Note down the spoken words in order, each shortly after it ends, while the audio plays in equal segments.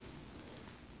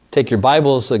Take your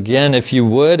Bibles again, if you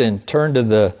would, and turn to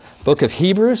the book of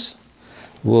Hebrews.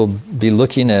 We'll be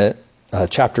looking at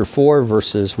chapter 4,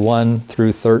 verses 1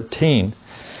 through 13.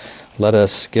 Let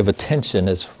us give attention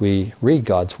as we read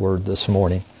God's Word this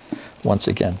morning once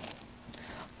again.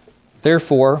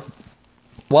 Therefore,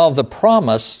 while the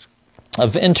promise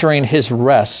of entering His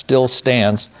rest still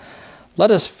stands, let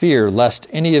us fear lest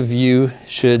any of you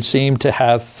should seem to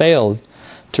have failed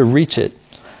to reach it.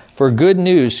 For good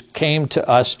news came to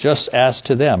us just as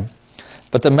to them.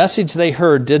 But the message they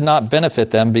heard did not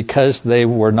benefit them because they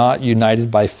were not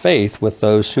united by faith with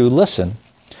those who listen.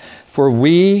 For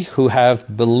we who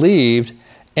have believed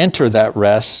enter that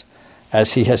rest,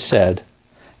 as He has said,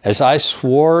 "As I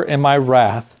swore in my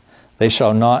wrath, they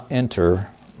shall not enter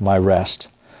my rest."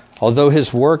 Although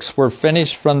His works were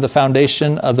finished from the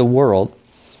foundation of the world,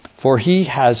 for He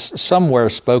has somewhere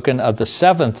spoken of the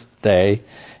seventh day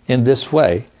in this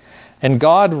way, "And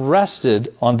God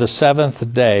rested on the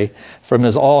seventh day from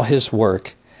all His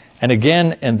work." And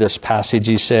again in this passage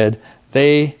He said,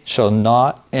 "They shall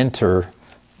not enter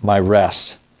my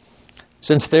rest."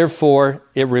 Since therefore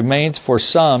it remains for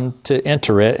some to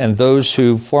enter it, and those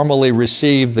who formerly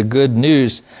received the good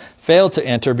news failed to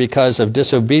enter because of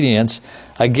disobedience,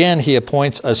 again He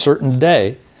appoints a certain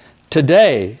day,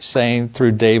 today, saying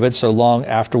through David so long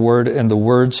afterward in the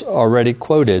words already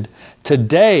quoted,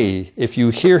 "Today, if you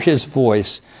hear His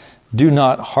voice, do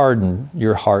not harden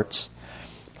your hearts."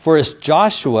 For as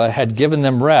Joshua had given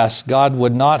them rest, God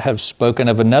would not have spoken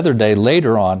of another day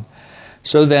later on.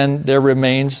 So then there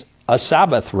remains a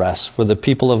Sabbath rest for the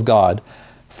people of God.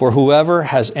 For whoever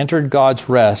has entered God's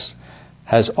rest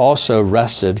has also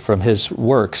rested from his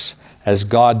works, as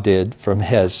God did from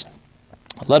His.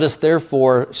 Let us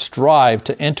therefore strive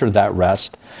to enter that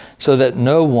rest, so that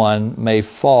no one may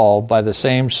fall by the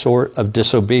same sort of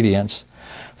disobedience.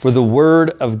 For the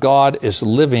word of God is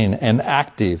living and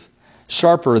active,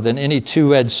 sharper than any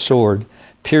two-edged sword,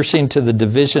 piercing to the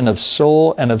division of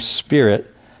soul and of spirit,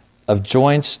 of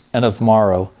joints and of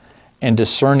marrow, and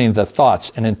discerning the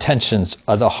thoughts and intentions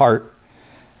of the heart.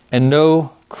 And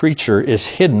no creature is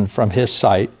hidden from His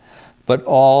sight, but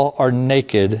all are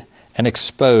naked and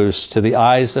exposed to the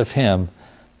eyes of Him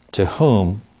to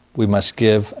whom we must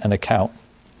give an account.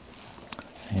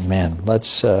 Amen.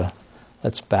 Let's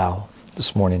bow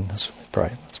this morning. Let's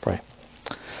pray.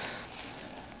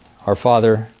 Our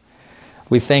Father,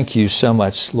 we thank You so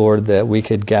much, Lord, that we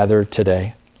could gather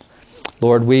today.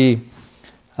 Lord, we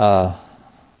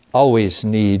always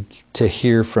need to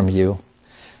hear from You.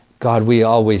 God, we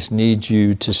always need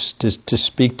You to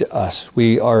speak to us.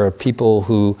 We are a people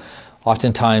who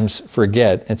oftentimes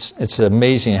forget. It's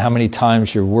amazing how many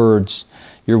times your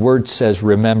word says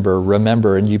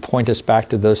remember, and You point us back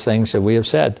to those things that we have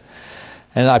said.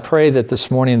 And I pray that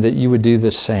this morning that You would do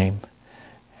the same,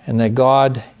 and that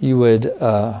God, You would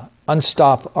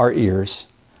unstop our ears.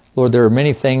 Lord, there are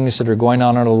many things that are going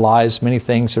on in our lives, many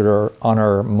things that are on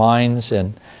our minds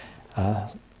and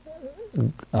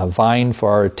vying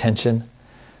for our attention.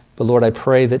 But Lord, I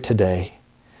pray that today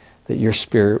that Your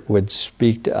Spirit would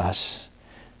speak to us.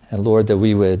 And Lord, that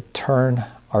we would turn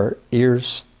our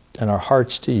ears and our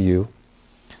hearts to You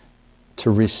to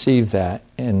receive that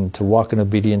and to walk in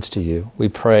obedience to You. We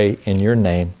pray in Your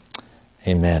name.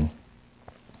 Amen.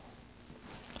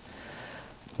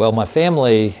 Well, my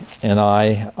family and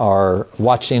I are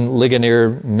watching Ligonier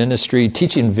Ministry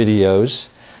teaching videos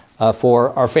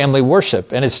for our family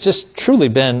worship. And it's just truly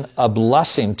been a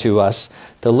blessing to us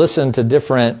to listen to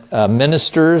different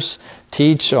ministers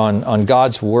teach on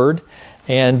God's Word.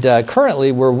 And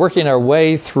currently we're working our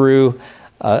way through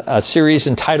a series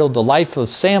entitled The Life of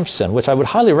Samson, which I would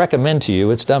highly recommend to you.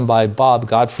 It's done by Bob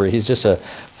Godfrey. He's just a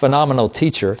phenomenal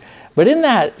teacher. But in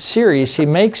that series, he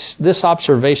makes this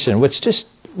observation, which just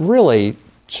really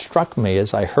struck me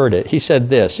as I heard it. He said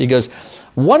this, he goes,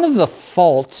 one of the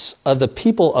faults of the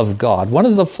people of God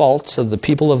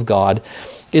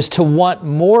is to want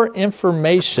more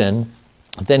information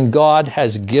than God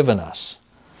has given us.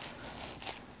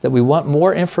 That we want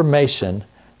more information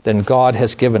than God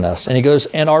has given us. And he goes,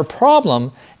 and our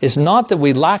problem is not that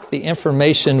we lack the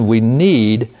information we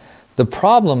need. The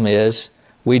problem is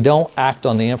we don't act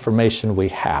on the information we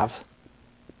have.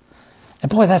 And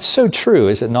boy, that's so true,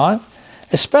 is it not?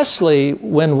 Especially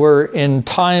when we're in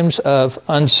times of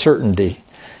uncertainty.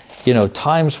 You know,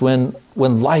 times when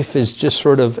life is just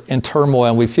sort of in turmoil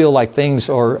and we feel like things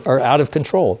are out of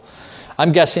control.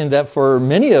 I'm guessing that for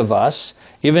many of us,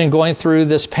 even going through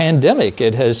this pandemic,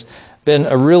 it has been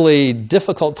a really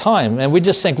difficult time. And we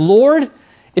just think, Lord,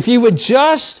 if You would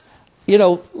just,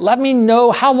 let me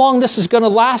know how long this is going to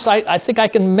last, I think I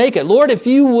can make it. Lord, if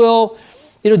You will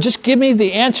just give me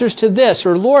the answers to this.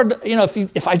 Or Lord,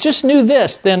 if I just knew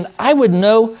this, then I would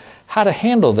know how to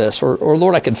handle this. Or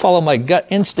Lord, I could follow my gut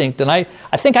instinct and I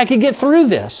think I could get through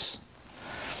this.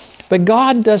 But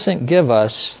God doesn't give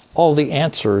us all the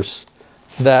answers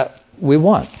that we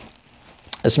want.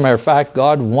 As a matter of fact,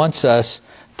 God wants us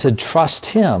to trust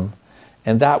Him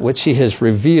and that which He has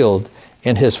revealed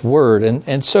in His Word.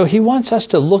 And so He wants us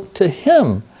to look to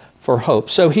Him for hope.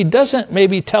 So He doesn't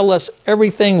maybe tell us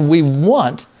everything we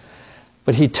want,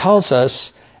 but He tells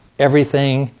us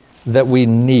everything that we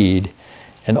need.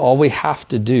 And all we have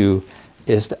to do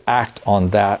is to act on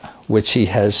that which He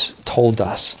has told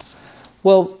us.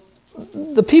 Well,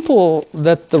 the people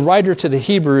that the writer to the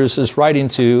Hebrews is writing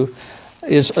to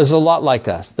is a lot like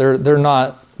us. They're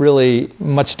not really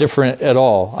much different at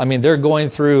all. I mean, they're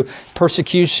going through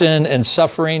persecution and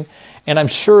suffering, and I'm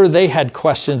sure they had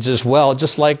questions as well,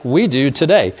 just like we do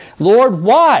today. Lord,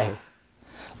 why?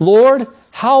 Lord,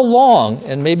 how long?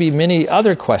 And maybe many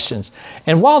other questions.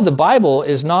 And while the Bible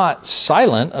is not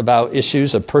silent about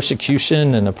issues of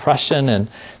persecution and oppression and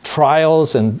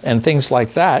trials and things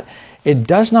like that, it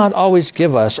does not always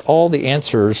give us all the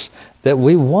answers that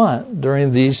we want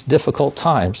during these difficult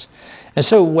times. And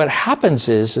so what happens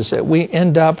is that we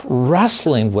end up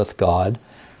wrestling with God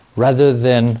rather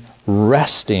than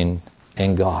resting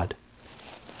in God.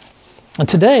 And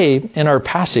today, in our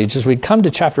passage, as we come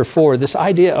to chapter 4, this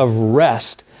idea of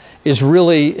rest is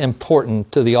really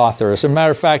important to the author. As a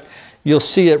matter of fact, you'll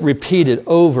see it repeated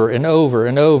over and over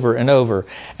and over and over.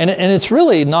 And it's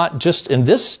really not just in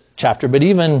this chapter, but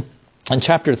even in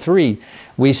chapter 3,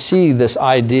 we see this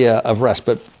idea of rest,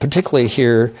 but particularly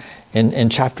here in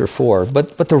chapter 4.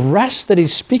 But the rest that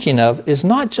he's speaking of is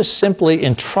not just simply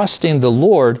in trusting the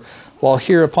Lord while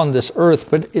here upon this earth,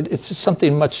 but it's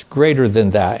something much greater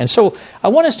than that. And so I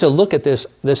want us to look at this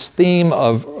theme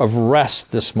of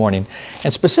rest this morning.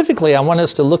 And specifically, I want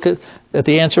us to look at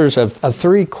the answers of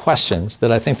 3 questions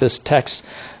that I think this text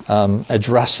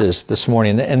addresses this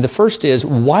morning. And the first is,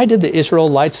 why did the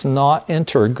Israelites not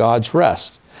enter God's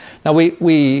rest? Now,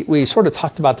 we sort of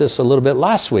talked about this a little bit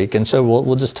last week, and so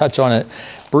we'll just touch on it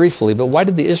briefly. But why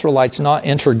did the Israelites not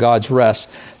enter God's rest?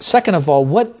 Second of all,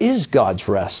 what is God's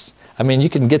rest? I mean,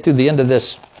 you can get through the end of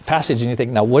this passage and you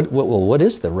think, now, what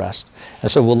is the rest?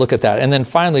 And so we'll look at that. And then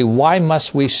finally, why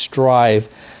must we strive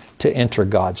to enter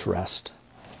God's rest?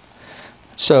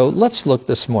 So let's look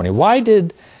this morning. Why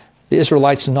did the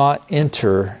Israelites not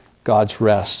enter God's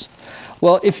rest?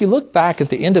 Well, if you look back at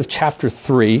the end of chapter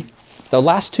 3, the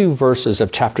last 2 verses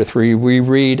of chapter 3, we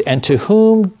read, "And to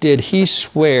whom did He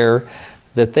swear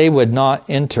that they would not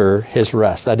enter His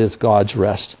rest?" That is God's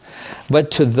rest.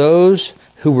 "But to those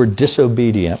who were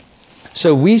disobedient."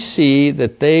 So we see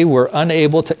that they were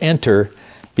unable to enter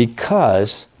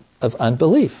because of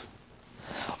unbelief.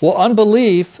 Well,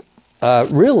 unbelief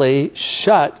really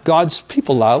shut God's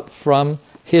people out from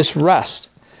His rest.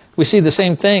 We see the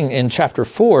same thing in chapter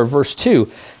 4, verse 2.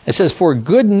 It says, "For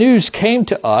good news came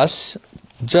to us,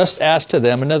 just as to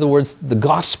them." In other words, the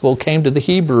gospel came to the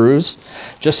Hebrews,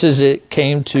 just as it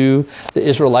came to the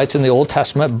Israelites in the Old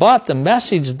Testament. "But the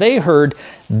message they heard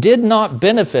did not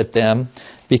benefit them,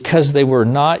 because they were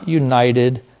not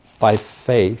united by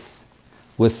faith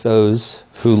with those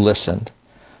who listened.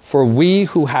 For we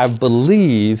who have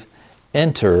believed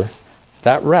enter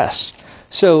that rest."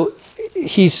 So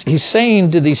he's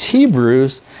saying to these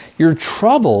Hebrews, your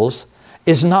troubles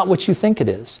is not what you think it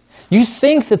is. You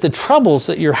think that the troubles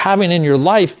that you're having in your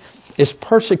life is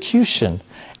persecution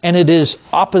and it is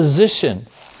opposition.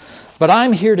 But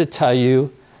I'm here to tell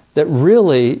you that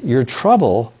really your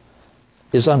trouble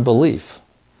is unbelief.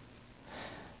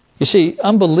 You see,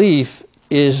 unbelief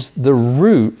is the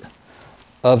root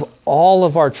of all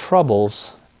of our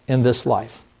troubles in this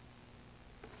life.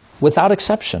 Without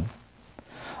exception.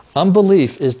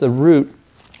 Unbelief is the root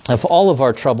of all of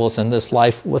our troubles in this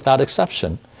life without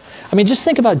exception. I mean, just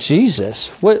think about Jesus.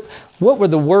 What were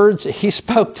the words He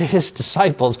spoke to His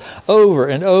disciples over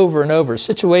and over and over,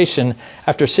 situation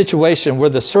after situation, where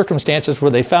the circumstances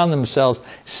where they found themselves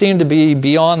seemed to be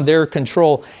beyond their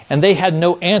control, and they had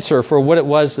no answer for what it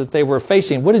was that they were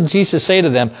facing. What did Jesus say to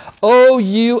them? "Oh,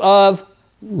 you of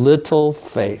little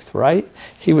faith," right?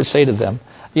 He would say to them.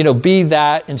 Be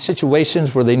that in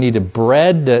situations where they needed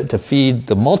bread to feed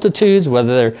the multitudes,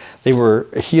 whether they were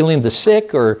healing the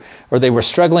sick or they were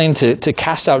struggling to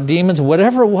cast out demons,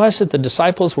 whatever it was that the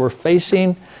disciples were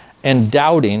facing and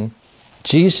doubting,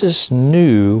 Jesus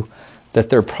knew that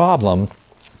their problem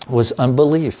was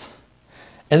unbelief.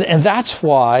 And that's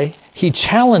why He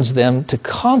challenged them to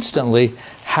constantly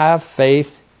have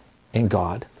faith in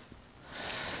God.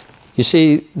 You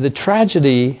see, the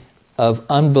tragedy of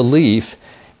unbelief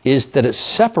is that it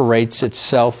separates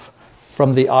itself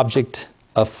from the object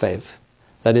of faith,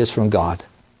 that is, from God.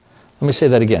 Let me say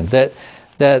that again.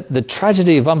 That the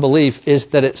tragedy of unbelief is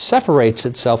that it separates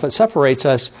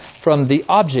us from the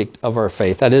object of our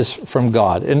faith, that is, from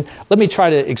God. And let me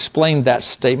try to explain that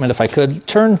statement if I could.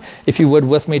 Turn, if you would,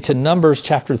 with me to Numbers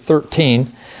chapter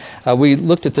 13. We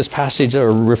looked at this passage,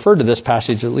 or referred to this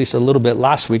passage at least a little bit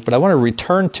last week, but I want to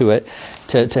return to it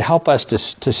to help us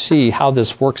to see how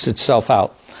this works itself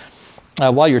out.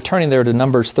 While you're turning there to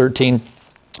Numbers 13,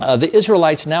 the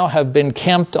Israelites now have been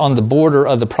camped on the border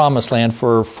of the Promised Land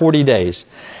for 40 days.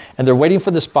 And they're waiting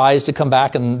for the spies to come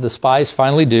back, and the spies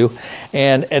finally do.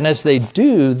 And as they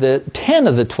do, 10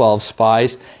 of the 12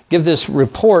 spies give this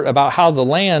report about how the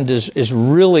land is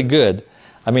really good.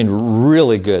 I mean,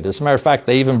 really good. As a matter of fact,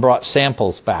 they even brought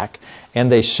samples back.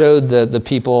 And they showed the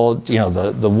people,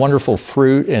 the wonderful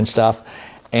fruit and stuff.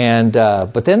 And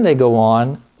but then they go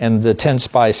on, and the 10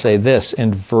 spies say this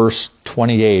in verse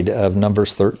 28 of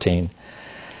Numbers 13.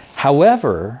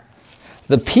 However,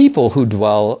 the people who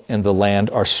dwell in the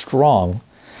land are strong,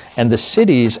 and the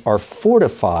cities are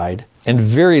fortified and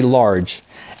very large.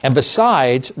 And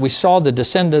besides, we saw the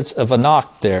descendants of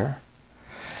Anak there.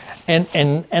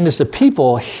 And as the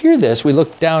people hear this, we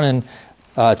look down in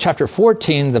chapter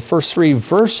 14, the first 3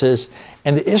 verses,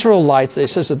 and the Israelites, it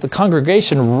says that the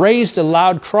congregation raised a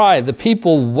loud cry. The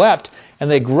people wept,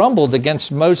 and they grumbled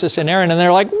against Moses and Aaron. And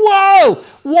they're like, whoa,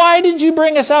 why did you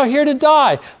bring us out here to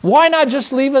die? Why not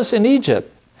just leave us in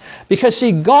Egypt? Because,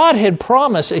 see, God had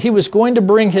promised that he was going to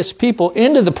bring his people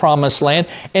into the Promised Land,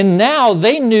 and now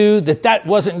they knew that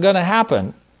wasn't going to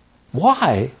happen.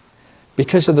 Why?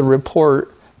 Because of the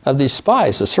report of these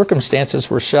spies. The circumstances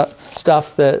were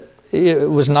stuff that it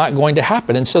was not going to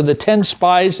happen. And so the 10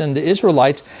 spies and the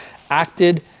Israelites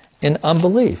acted in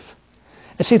unbelief.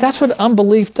 And see, that's what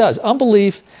unbelief does.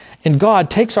 Unbelief in God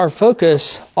takes our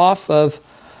focus off of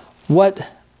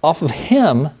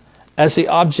him as the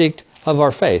object of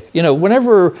our faith.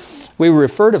 Whenever we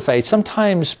refer to faith,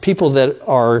 sometimes people that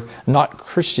are not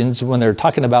Christians, when they're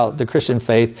talking about the Christian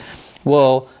faith,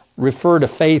 will refer to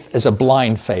faith as a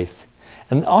blind faith.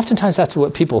 And oftentimes that's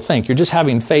what people think. You're just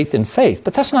having faith in faith.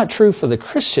 But that's not true for the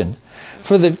Christian.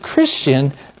 For the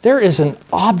Christian, there is an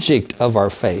object of our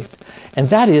faith, and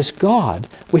that is God.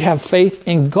 We have faith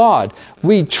in God.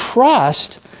 We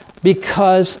trust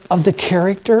because of the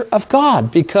character of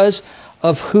God, because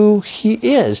of who he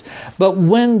is. But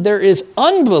when there is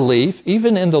unbelief,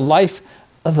 even in the life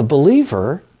of the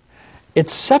believer, it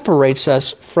separates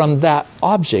us from that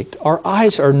object. Our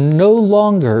eyes are no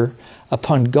longer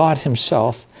upon God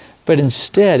himself, but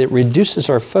instead it reduces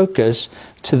our focus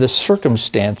to the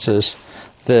circumstances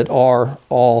that are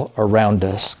all around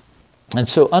us. And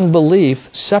so unbelief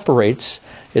separates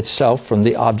itself from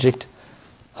the object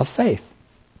of faith.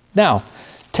 Now,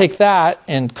 take that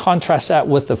and contrast that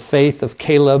with the faith of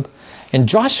Caleb and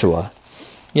Joshua.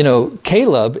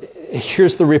 Caleb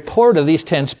hears the report of these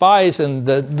 10 spies and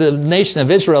the nation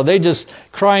of Israel. They're just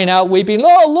crying out, weeping,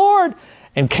 "Oh, Lord!"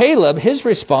 And Caleb, his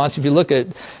response, if you look at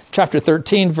chapter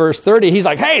 13, verse 30, he's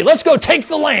like, "Hey, let's go take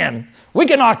the land. We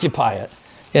can occupy it."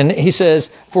 And he says,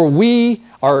 "For we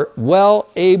are well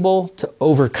able to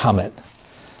overcome it."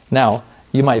 Now,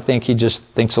 you might think he just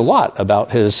thinks a lot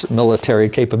about his military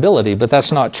capability, but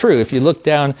that's not true. If you look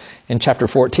down in chapter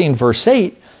 14, verse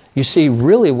 8, you see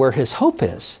really where his hope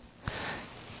is.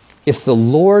 If the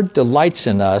Lord delights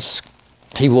in us,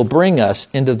 he will bring us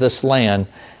into this land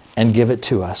and give it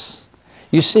to us.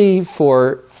 You see,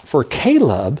 for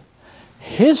Caleb,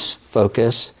 his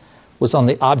focus was on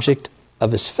the object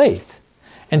of his faith.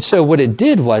 And so what it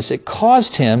did was it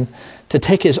caused him to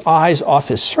take his eyes off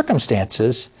his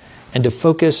circumstances and to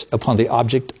focus upon the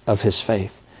object of his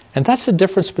faith. And that's the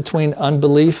difference between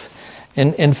unbelief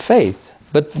and faith.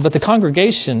 But the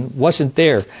congregation wasn't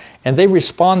there, and they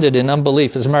responded in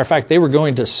unbelief. As a matter of fact, they were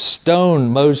going to stone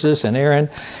Moses and Aaron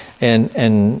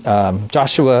and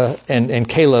Joshua and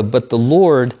Caleb, but the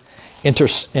Lord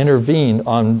intervened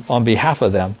on behalf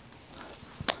of them.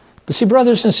 But see,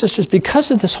 brothers and sisters,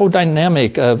 because of this whole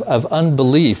dynamic of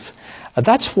unbelief,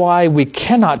 that's why we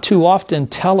cannot too often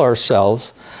tell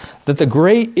ourselves that the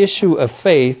great issue of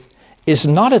faith is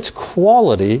not its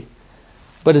quality,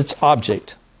 but its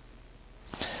object.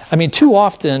 I mean, too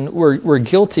often we're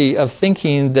guilty of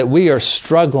thinking that we are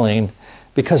struggling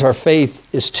because our faith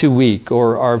is too weak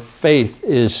or our faith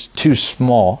is too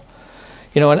small.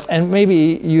 And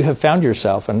maybe you have found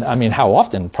yourself, and I mean, how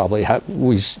often probably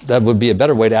that would be a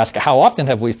better way to ask, how often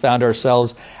have we found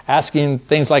ourselves asking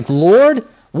things like, "Lord,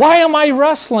 Why am I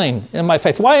wrestling in my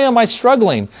faith? Why am I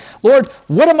struggling? Lord,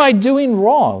 what am I doing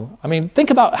wrong? I mean, think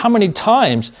about how many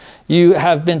times you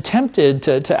have been tempted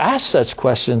to ask such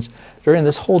questions during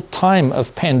this whole time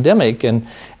of pandemic and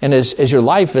as your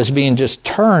life is being just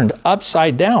turned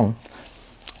upside down.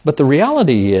 But the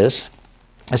reality is,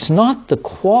 it's not the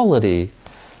quality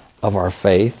of our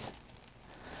faith,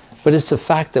 but it's the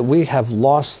fact that we have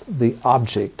lost the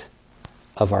object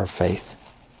of our faith.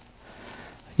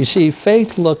 You see,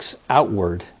 faith looks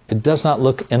outward. It does not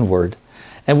look inward.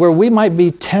 And where we might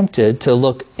be tempted to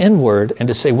look inward and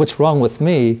to say, what's wrong with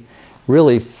me?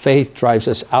 Really, faith drives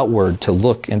us outward to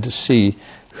look and to see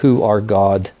who our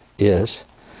God is.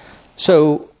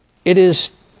 So it is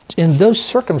in those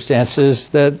circumstances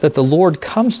that the Lord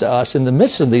comes to us in the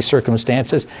midst of these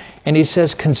circumstances, and He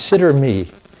says, consider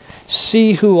me.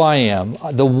 See who I am,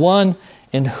 the one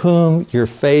in whom your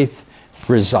faith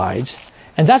resides.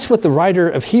 And that's what the writer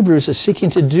of Hebrews is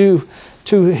seeking to do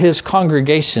to his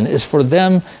congregation, is for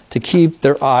them to keep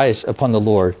their eyes upon the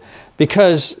Lord.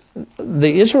 Because of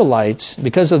the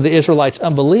Israelites'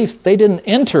 unbelief, they didn't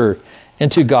enter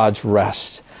into God's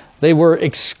rest. They were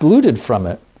excluded from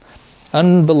it.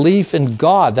 Unbelief in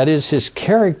God, that is His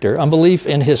character, unbelief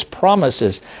in His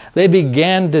promises. They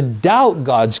began to doubt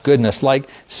God's goodness, like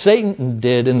Satan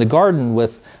did in the garden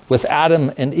with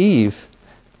Adam and Eve,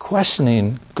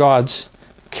 questioning God's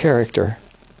character,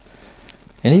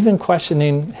 and even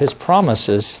questioning His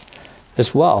promises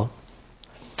as well.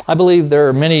 I believe there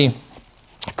are many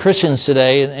Christians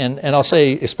today, and I'll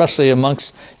say especially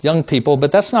amongst young people,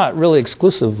 but that's not really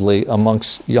exclusively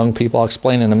amongst young people. I'll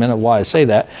explain in a minute why I say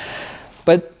that.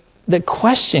 But that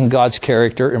question God's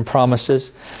character and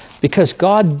promises because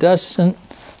God does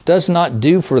not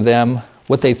do for them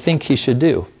what they think He should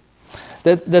do.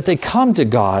 That they come to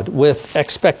God with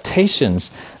expectations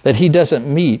that He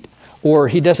doesn't meet, or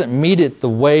He doesn't meet it the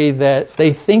way that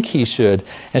they think He should,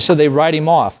 and so they write Him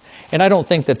off. And I don't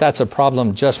think that that's a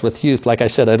problem just with youth. Like I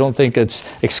said, I don't think it's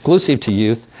exclusive to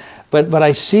youth. But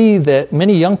I see that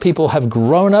many young people have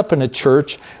grown up in a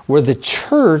church where the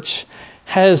church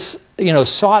has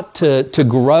sought to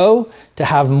grow, to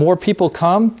have more people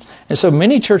come. And so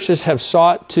many churches have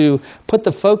sought to put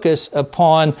the focus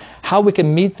upon how we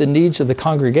can meet the needs of the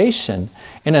congregation.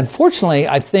 And unfortunately,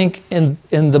 I think in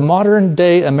the modern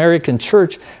day American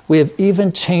church, we have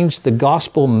even changed the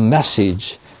gospel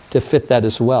message to fit that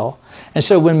as well. And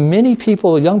so when many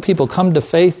people, young people, come to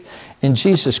faith in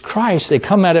Jesus Christ, they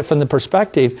come at it from the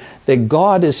perspective that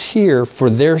God is here for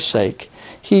their sake.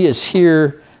 He is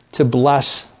here to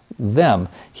bless them.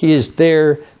 He is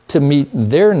there to meet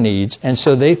their needs. And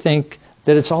so they think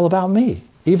that it's all about me,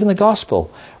 even the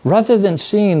gospel. Rather than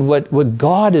seeing what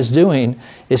God is doing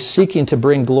is seeking to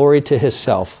bring glory to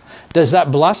Himself. Does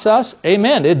that bless us?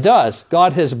 Amen, it does.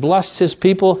 God has blessed His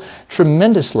people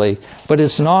tremendously, but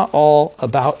it's not all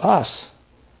about us.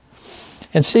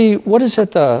 And see, what is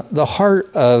at the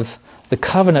heart of the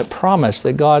covenant promise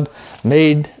that God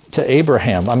made to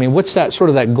Abraham? I mean, what's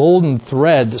that golden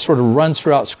thread that sort of runs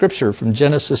throughout Scripture from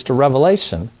Genesis to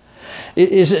Revelation?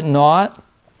 Is it not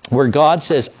where God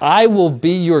says, I will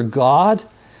be your God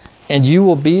and you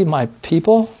will be my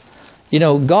people?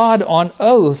 God on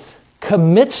oath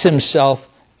commits Himself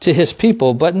to His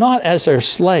people, but not as their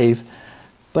slave,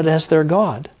 but as their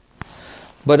God.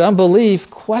 But unbelief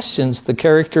questions the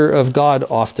character of God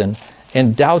often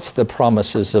and doubts the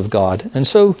promises of God. And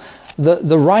so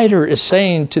the writer is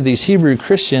saying to these Hebrew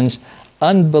Christians,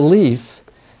 unbelief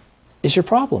is your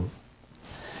problem.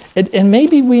 And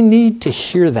maybe we need to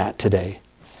hear that today.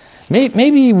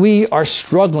 Maybe we are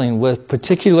struggling with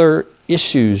particular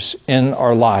issues in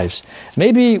our lives.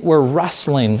 Maybe we're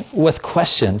wrestling with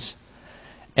questions.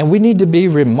 And we need to be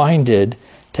reminded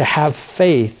to have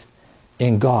faith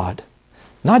in God.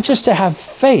 Not just to have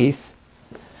faith,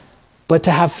 but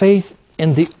to have faith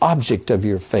in the object of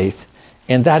your faith.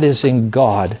 And that is in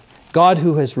God. God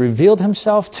who has revealed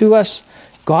Himself to us.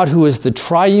 God who is the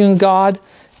triune God.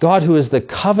 God who is the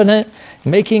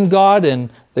covenant-making God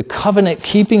and the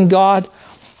covenant-keeping God.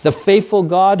 The faithful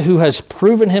God who has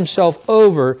proven Himself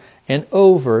over and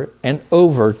over and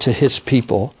over to His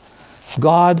people.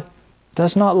 God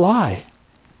does not lie,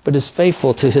 but is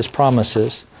faithful to His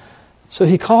promises. So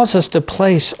He calls us to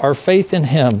place our faith in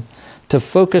Him, to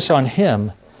focus on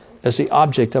Him as the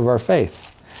object of our faith.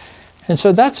 And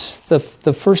so that's the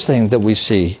first thing that we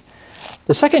see.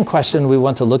 The second question we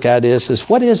want to look at is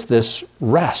what is this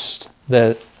rest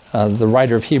that the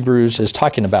writer of Hebrews is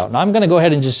talking about? Now I'm going to go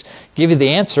ahead and just give you the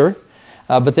answer,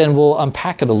 but then we'll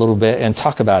unpack it a little bit and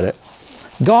talk about it.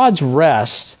 God's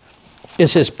rest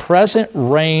is His present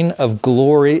reign of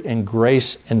glory and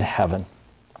grace in heaven.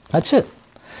 That's it.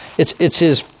 It's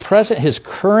his present, his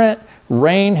current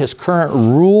reign, his current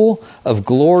rule of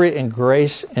glory and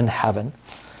grace in heaven.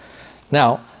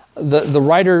 Now, the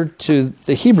writer to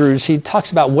the Hebrews, he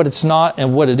talks about what it's not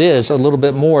and what it is a little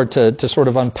bit more to sort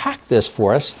of unpack this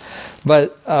for us.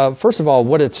 But first of all,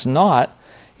 what it's not,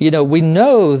 we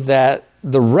know that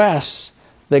the rest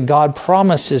that God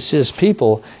promises his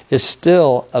people is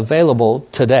still available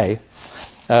today.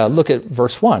 Look at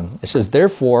verse 1. It says,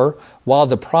 therefore, while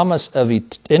the promise of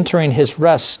entering his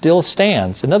rest still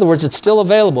stands. In other words, it's still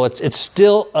available. It's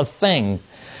still a thing,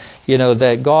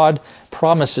 that God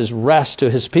promises rest to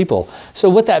his people. So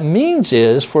what that means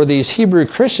is, for these Hebrew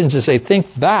Christians, as they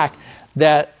think back,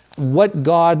 that what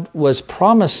God was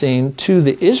promising to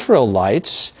the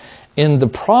Israelites in the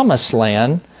promised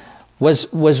land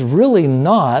was really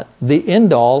not the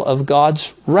end all of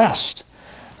God's rest.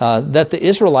 That the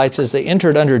Israelites, as they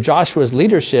entered under Joshua's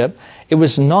leadership, it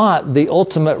was not the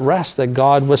ultimate rest that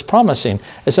God was promising.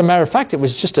 As a matter of fact, it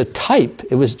was just a type.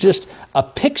 It was just a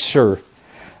picture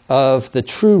of the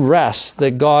true rest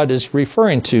that God is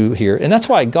referring to here. And that's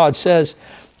why God says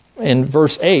in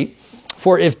verse 8,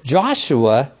 for if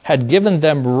Joshua had given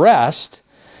them rest,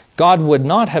 God would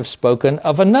not have spoken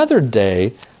of another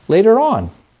day later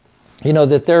on.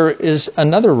 That there is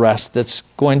another rest that's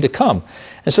going to come.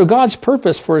 And so God's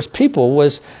purpose for his people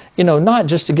was, not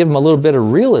just to give them a little bit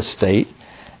of real estate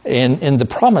in the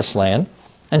promised land.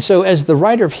 And so as the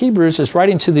writer of Hebrews is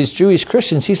writing to these Jewish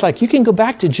Christians, he's like, you can go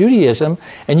back to Judaism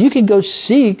and you can go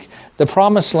seek the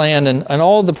promised land and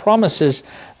all the promises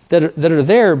that are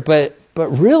there. But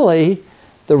really,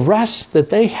 the rest that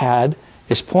they had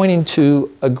is pointing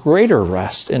to a greater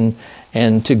rest and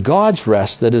to God's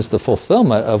rest that is the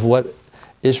fulfillment of what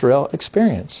Israel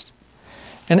experienced.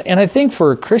 And I think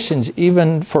for Christians,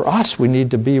 even for us, we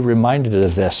need to be reminded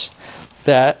of this,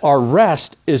 that our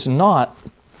rest is not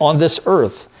on this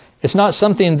earth. It's not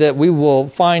something that we will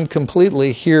find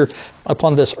completely here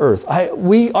upon this earth.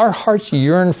 Our hearts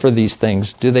yearn for these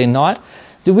things, do they not?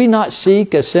 Do we not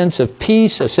seek a sense of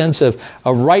peace, a sense of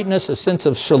rightness, a sense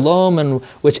of shalom, in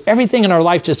which everything in our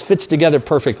life just fits together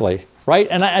perfectly, right?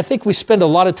 And I think we spend a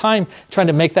lot of time trying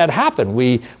to make that happen.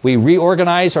 We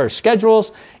reorganize our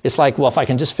schedules. It's like, well, if I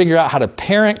can just figure out how to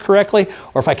parent correctly,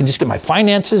 or if I can just get my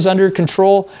finances under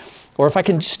control, or if I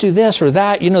can just do this or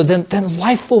that, then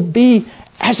life will be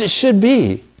as it should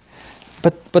be.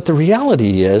 But the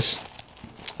reality is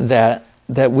that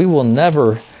we will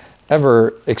never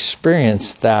ever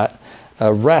experience that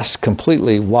rest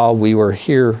completely while we were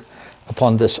here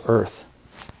upon this earth.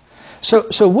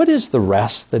 So what is the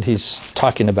rest that he's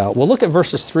talking about? Well, look at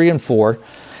verses 3 and 4.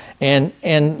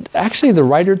 And actually the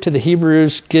writer to the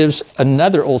Hebrews gives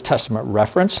another Old Testament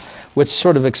reference, which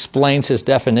sort of explains his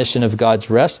definition of God's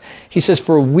rest. He says,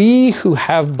 for we who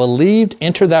have believed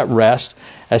enter that rest,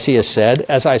 as he has said,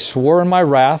 as I swore in my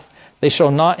wrath, they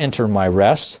shall not enter my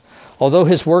rest. Although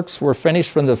his works were finished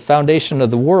from the foundation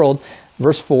of the world,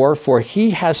 verse 4, for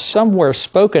he has somewhere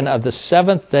spoken of the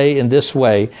seventh day in this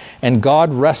way, and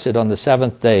God rested on the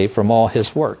seventh day from all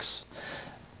his works.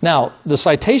 Now, the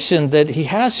citation that he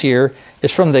has here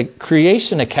is from the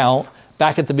creation account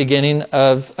back at the beginning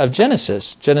of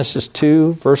Genesis, Genesis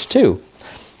 2, verse 2.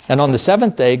 And on the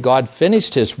seventh day, God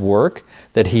finished his work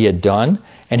that he had done,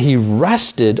 and he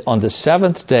rested on the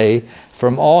seventh day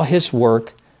from all his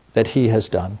work that he has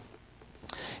done.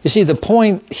 You see, the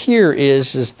point here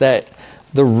is that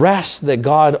the rest that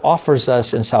God offers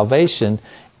us in salvation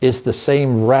is the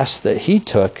same rest that he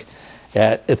took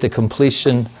at the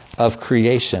completion of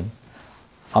creation.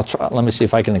 Let me see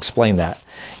if I can explain that.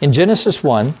 In Genesis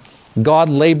 1, God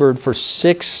labored for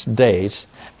 6 days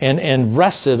and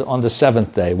rested on the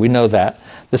seventh day. We know that.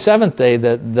 The seventh day,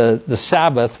 the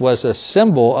Sabbath, was a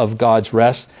symbol of God's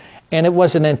rest, and it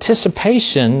was an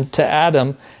anticipation to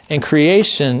Adam in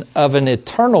creation of an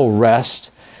eternal rest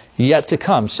yet to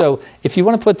come. So if you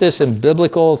want to put this in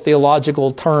biblical,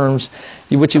 theological terms,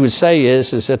 what you would say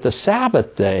is that the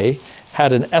Sabbath day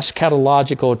had an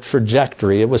eschatological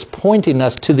trajectory. It was pointing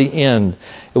us to the end.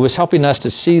 It was helping us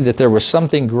to see that there was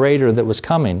something greater that was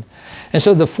coming. And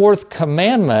so the fourth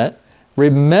commandment,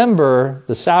 remember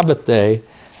the Sabbath day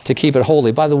to keep it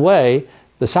holy. By the way,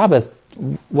 the Sabbath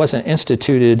wasn't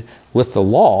instituted with the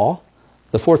law.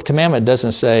 The fourth commandment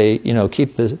doesn't say,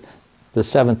 keep the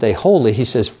seventh day holy. He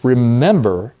says,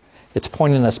 remember. It's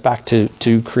pointing us back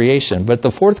to creation. But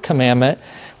the fourth commandment,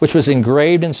 which was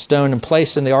engraved in stone and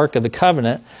placed in the Ark of the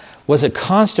Covenant, was a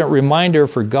constant reminder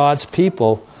for God's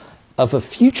people of a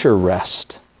future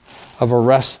rest, of a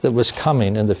rest that was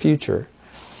coming in the future.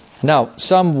 Now,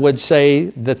 some would say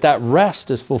that rest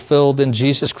is fulfilled in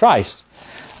Jesus Christ.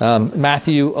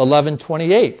 Matthew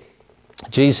 11:28.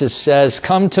 Jesus says,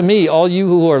 come to me, all you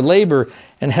who are labor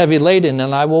and heavy laden,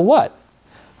 and I will what?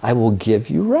 I will give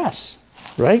you rest,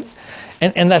 right?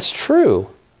 And that's true,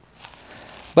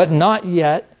 but not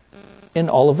yet in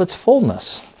all of its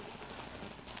fullness.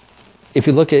 If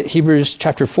you look at Hebrews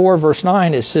chapter 4, verse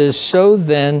 9, it says, so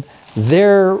then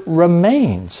there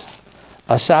remains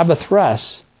a Sabbath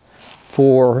rest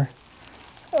for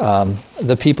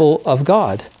the people of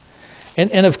God.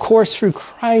 And of course, through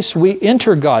Christ, we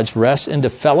enter God's rest into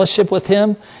fellowship with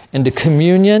Him, into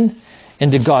communion,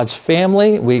 into God's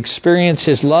family. We experience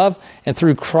His love. And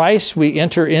through Christ, we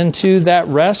enter into that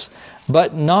rest,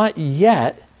 but not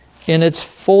yet in its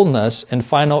fullness and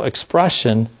final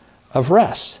expression of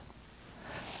rest.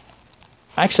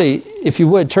 Actually, if you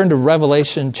would, turn to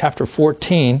Revelation chapter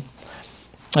 14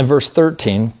 and verse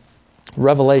 13.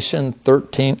 Revelation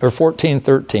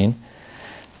 14:13.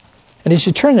 And as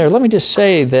you turn there, let me just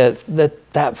say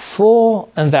that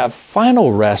full and that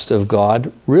final rest of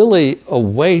God really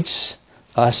awaits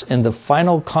us in the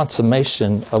final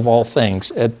consummation of all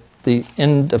things at the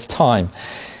end of time.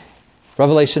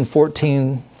 Revelation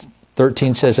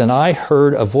 14:13 says, and I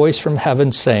heard a voice from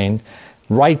heaven saying,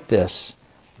 write this,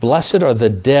 blessed are the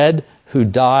dead who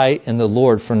die in the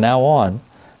Lord from now on.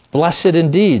 Blessed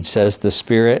indeed, says the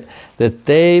Spirit, that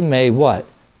they may what?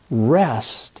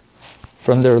 Rest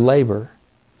from their labor.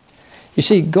 You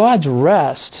see, God's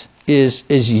rest is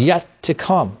yet to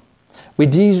come. We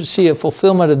do see a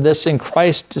fulfillment of this in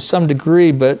Christ to some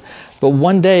degree, but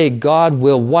one day God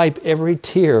will wipe every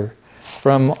tear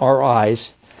from our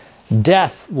eyes.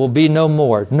 Death will be no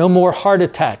more. No more heart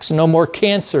attacks, no more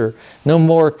cancer, no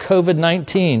more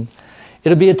COVID-19.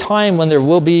 It'll be a time when there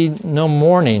will be no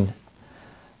mourning,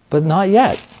 but not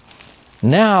yet.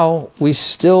 Now we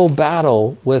still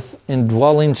battle with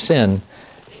indwelling sin.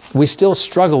 We still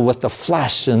struggle with the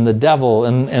flesh and the devil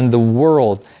and the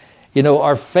world. You know,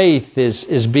 our faith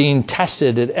is being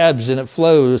tested. It ebbs and it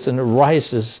flows and it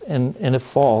rises and it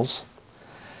falls.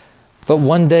 But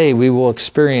one day we will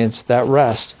experience that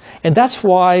rest. And that's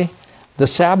why the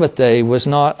Sabbath day was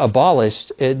not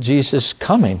abolished at Jesus'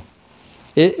 coming.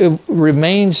 It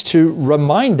remains to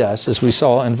remind us, as we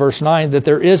saw in verse 9, that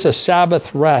there is a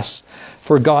Sabbath rest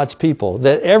for God's people.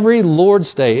 That every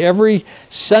Lord's Day, every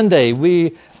Sunday,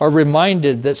 we are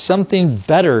reminded that something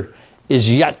better is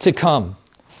yet to come.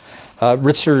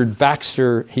 Richard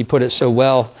Baxter, he put it so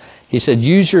well. He said,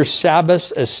 use your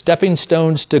Sabbaths as stepping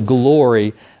stones to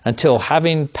glory until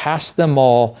having passed them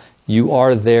all, you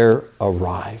are there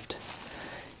arrived.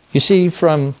 You see,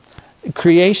 from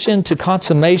creation to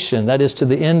consummation, that is to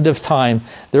the end of time,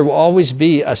 there will always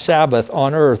be a Sabbath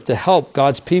on earth to help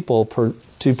God's people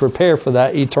to prepare for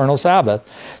that eternal Sabbath.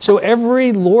 So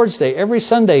every Lord's Day, every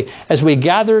Sunday, as we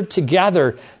gather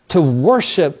together to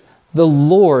worship the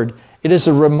Lord, it is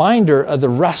a reminder of the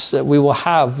rest that we will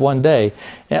have one day.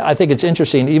 I think it's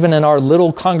interesting, even in our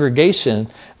little congregation,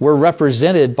 we're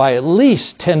represented by at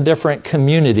least 10 different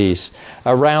communities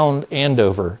around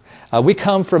Andover. We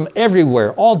come from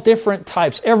everywhere, all different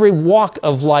types, every walk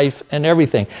of life and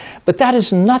everything. But that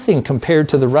is nothing compared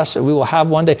to the rest that we will have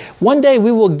one day. One day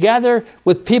we will gather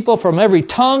with people from every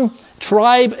tongue,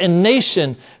 tribe, and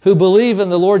nation who believe in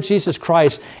the Lord Jesus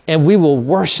Christ, and we will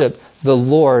worship the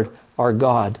Lord our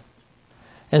God.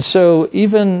 And so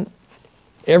even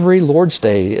every Lord's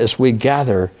Day as we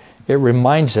gather, it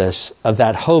reminds us of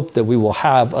that hope that we will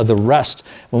have of the rest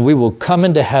when we will come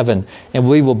into heaven and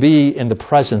we will be in the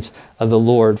presence of the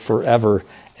Lord forever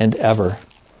and ever.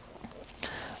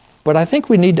 But I think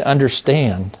we need to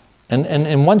understand, and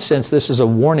in one sense this is a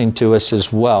warning to us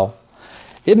as well.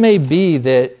 It may be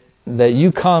that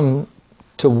you come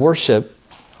to worship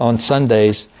on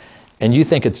Sundays and you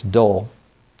think it's dull.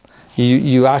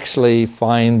 You actually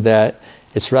find that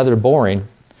it's rather boring.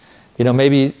 You know,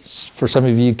 maybe for some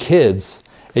of you kids,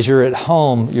 as you're at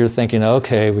home, you're thinking,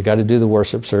 okay, we got to do the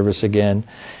worship service again.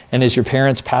 And as your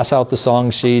parents pass out the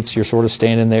song sheets, you're sort of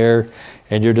standing there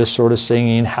and you're just sort of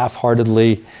singing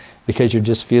half-heartedly because you're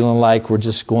just feeling like we're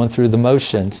just going through the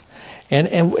motions.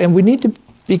 And we need to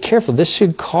be careful. This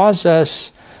should cause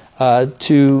us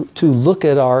to look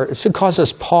at it should cause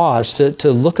us pause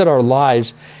to look at our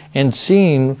lives and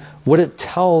seeing what it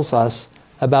tells us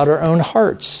about our own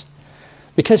hearts.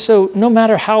 Because so no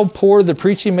matter how poor the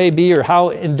preaching may be or how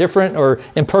indifferent or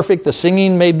imperfect the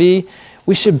singing may be,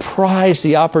 we should prize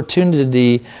the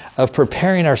opportunity of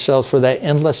preparing ourselves for that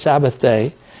endless Sabbath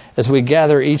day as we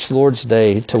gather each Lord's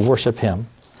Day to worship Him.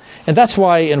 And that's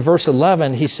why in verse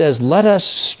 11 he says, let us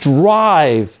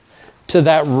strive to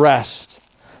that rest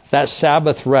that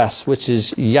Sabbath rest which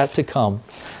is yet to come.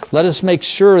 Let us make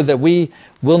sure that we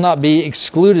will not be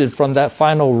excluded from that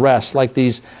final rest like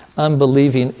these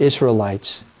unbelieving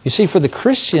Israelites. You see, for the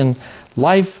Christian,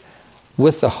 life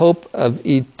with the hope of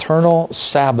eternal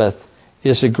Sabbath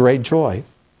is a great joy.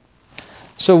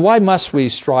 So why must we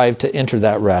strive to enter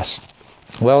that rest?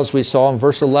 Well, as we saw in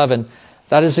verse 11,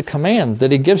 that is a command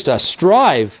that he gives to us.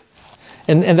 Strive.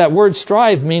 And that word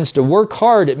strive means to work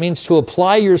hard. It means to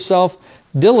apply yourself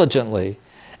diligently.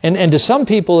 And to some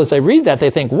people, as they read that, they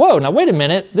think, whoa, now wait a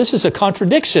minute, this is a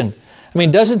contradiction. I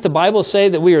mean, doesn't the Bible say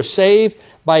that we are saved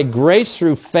by grace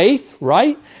through faith,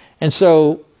 right? And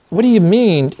so, what do you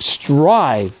mean,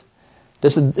 strive?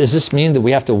 Does this mean that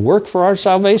we have to work for our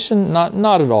salvation?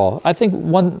 Not at all. I think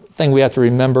one thing we have to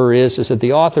remember is that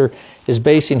the author is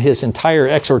basing his entire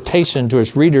exhortation to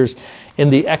his readers in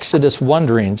the Exodus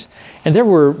wanderings. And there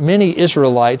were many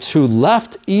Israelites who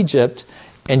left Egypt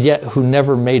and yet who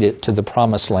never made it to the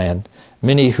promised land.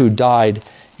 Many who died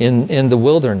in the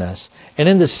wilderness. And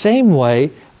in the same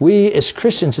way, we as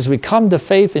Christians, as we come to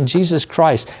faith in Jesus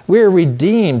Christ, we are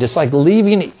redeemed. It's like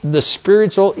leaving the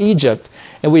spiritual Egypt,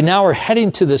 and we now are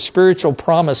heading to the spiritual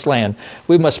promised land.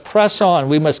 We must press on.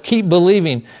 We must keep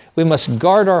believing. We must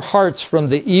guard our hearts from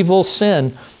the evil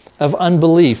sin of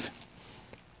unbelief.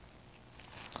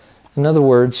 In other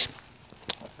words,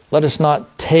 let us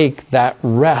not take that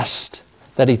rest,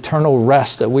 that eternal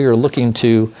rest that we are looking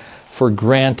to, for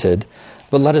granted,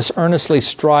 but let us earnestly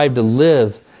strive to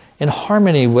live in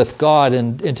harmony with God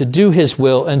and to do His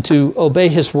will and to obey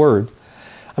His word.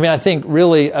 I mean, I think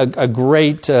really a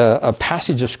great a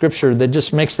passage of Scripture that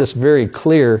just makes this very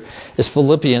clear is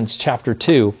Philippians chapter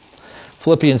 2.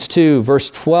 Philippians 2,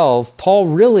 verse 12, Paul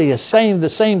really is saying the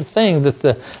same thing that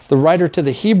the writer to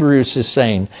the Hebrews is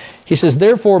saying. He says,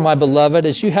 therefore, my beloved,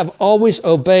 as you have always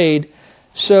obeyed,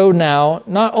 so now,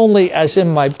 not only as in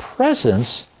my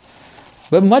presence,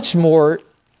 but much more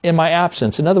in my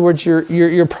absence. In other words,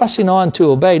 you're pressing on to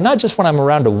obey, not just when I'm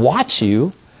around to watch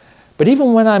you, but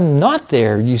even when I'm not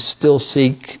there, you still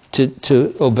seek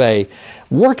to obey.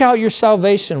 Work out your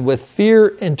salvation with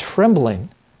fear and trembling.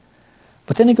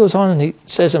 But then he goes on and he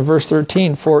says in verse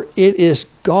 13, for it is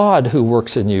God who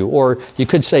works in you. Or you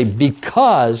could say,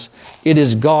 because it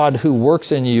is God who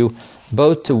works in you,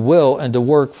 both to will and to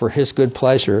work for His good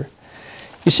pleasure.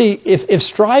 You see, if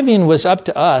striving was up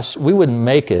to us, we wouldn't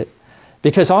make it.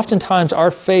 Because oftentimes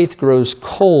our faith grows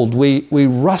cold. We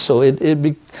wrestle.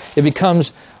 It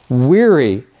becomes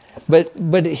weary. But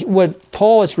what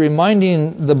Paul is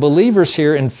reminding the believers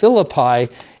here in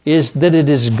Philippi is that it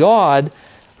is God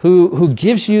who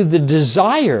gives you the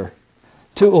desire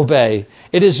to obey.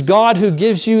 It is God who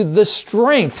gives you the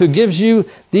strength, who gives you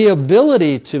the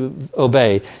ability to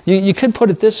obey. You could put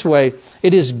it this way.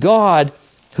 It is God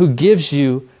who gives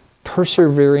you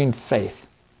persevering faith.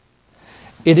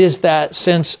 It is that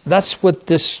sense, that's what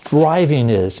this striving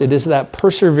is. It is that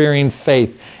persevering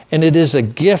faith. And it is a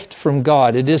gift from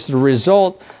God. It is the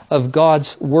result of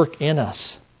God's work in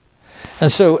us.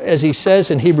 And so, as he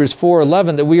says in Hebrews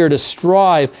 4:11, that we are to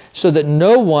strive so that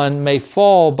no one may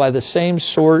fall by the same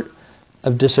sort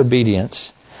of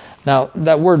disobedience. Now,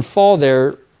 that word fall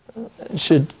there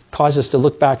should cause us to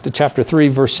look back to chapter 3,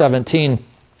 verse 17,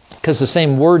 because the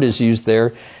same word is used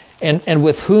there. And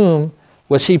with whom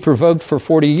was he provoked for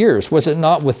 40 years? Was it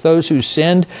not with those who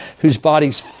sinned, whose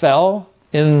bodies fell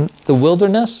in the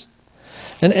wilderness?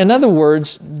 And in other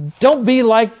words, don't be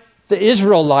like the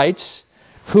Israelites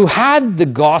who had the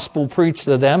gospel preached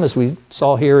to them, as we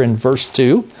saw here in verse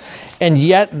 2, and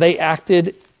yet they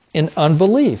acted in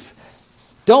unbelief.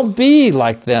 Don't be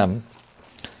like them.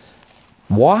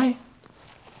 Why?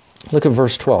 Look at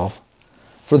verse 12.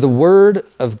 For the word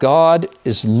of God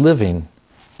is living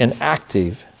and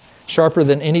active, sharper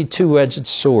than any two-edged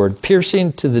sword,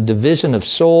 piercing to the division of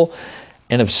soul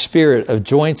and of spirit, of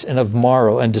joints and of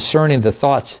marrow, and discerning the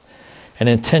thoughts and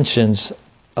intentions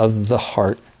of the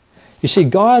heart. You see,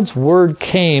 God's word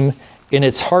came in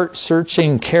its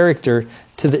heart-searching character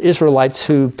to the Israelites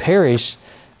who perished,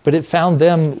 but it found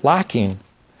them lacking.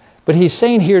 But he's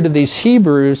saying here to these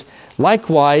Hebrews,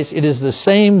 likewise, it is the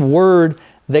same word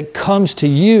that comes to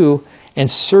you and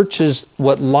searches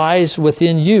what lies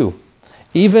within you,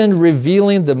 even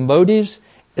revealing the motives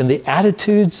and the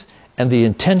attitudes and the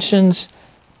intentions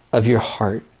of your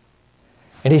heart.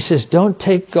 And he says, don't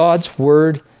take God's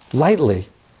word lightly.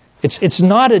 It's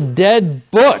not a dead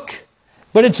book,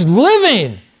 but it's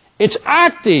living. It's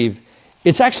active.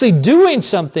 It's actually doing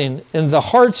something in the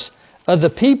hearts of the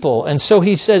people. And so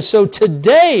he says, so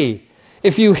today,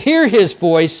 if you hear his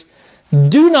voice,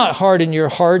 do not harden your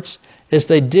hearts as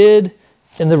they did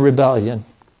in the rebellion.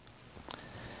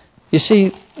 You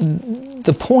see,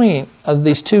 the point of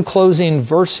these two closing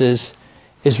verses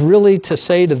is really to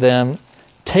say to them,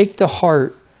 take to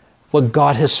heart what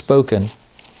God has spoken.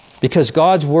 Because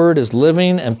God's word is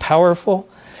living and powerful,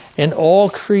 and all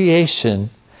creation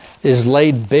is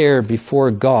laid bare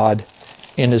before God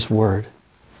in His word.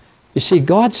 You see,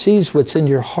 God sees what's in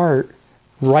your heart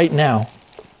right now.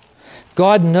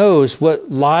 God knows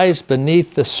what lies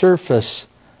beneath the surface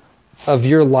of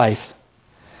your life.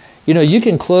 You know, you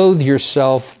can clothe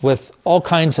yourself with all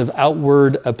kinds of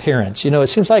outward appearance. You know, it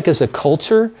seems like as a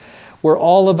culture, we're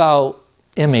all about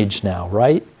image now,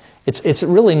 right? It's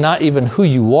really not even who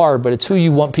you are, but it's who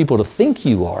you want people to think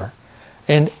you are.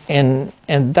 And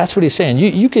that's what he's saying.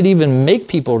 You could even make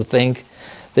people think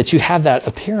that you have that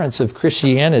appearance of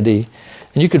Christianity,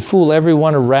 and you could fool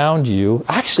everyone around you.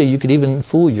 Actually, you could even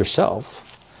fool yourself.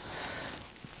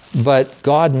 But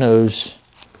God knows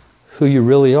who you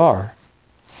really are.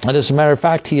 And as a matter of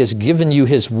fact, He has given you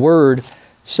His word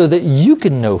so that you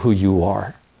can know who you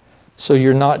are. So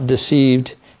you're not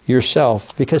deceived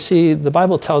yourself. Because see, the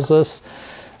Bible tells us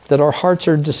that our hearts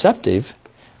are deceptive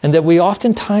and that we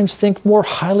oftentimes think more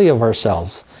highly of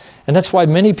ourselves. And that's why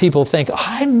many people think,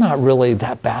 I'm not really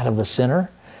that bad of a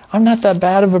sinner. I'm not that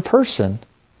bad of a person.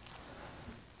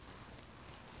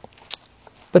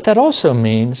 But that also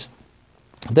means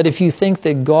that if you think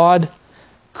that God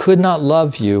could not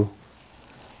love you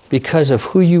because of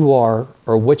who you are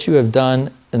or what you have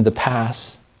done in the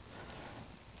past,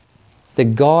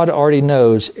 that God already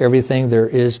knows everything there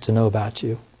is to know about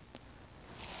you.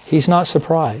 He's not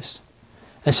surprised.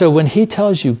 And so when He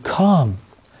tells you, come,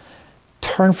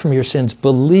 turn from your sins,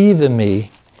 believe in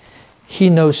me, He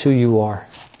knows who you are.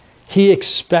 He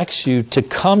expects you to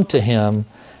come to Him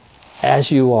as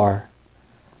you are.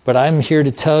 But I'm here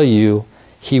to tell you,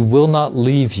 He will not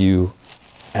leave you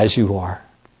as you are.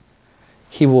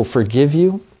 He will forgive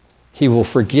you. He will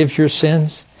forgive your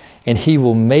sins. And He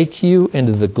will make you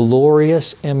into the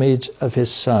glorious image of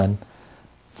His Son,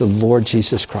 the Lord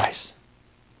Jesus Christ.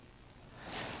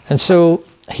 And so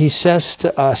He says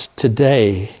to us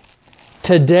today,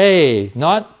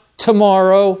 not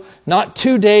tomorrow, not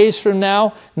 2 days from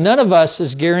now. None of us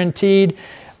is guaranteed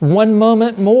one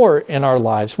moment more in our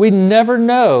lives. We never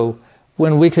know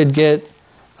when we could get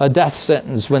a death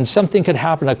sentence, when something could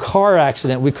happen, a car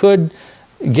accident. We could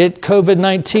get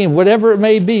COVID-19, whatever it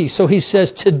may be. So He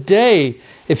says, today,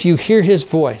 if you hear His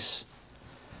voice,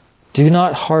 do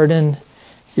not harden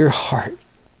your heart,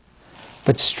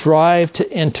 but strive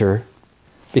to enter,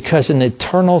 because an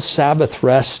eternal Sabbath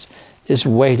rest is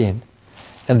waiting.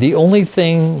 And the only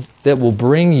thing that will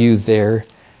bring you there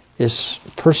is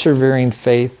persevering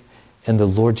faith in the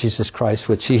Lord Jesus Christ,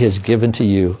 which He has given to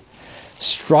you.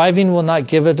 Striving will not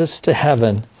give us to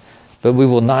heaven, but we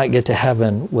will not get to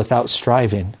heaven without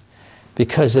striving,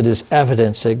 because it is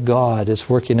evidence that God is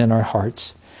working in our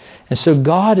hearts. And so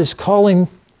God is calling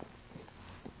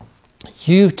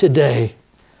you today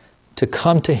to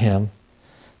come to Him,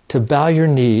 to bow your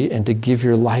knee and to give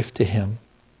your life to Him.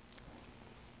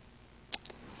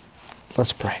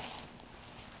 Let's pray.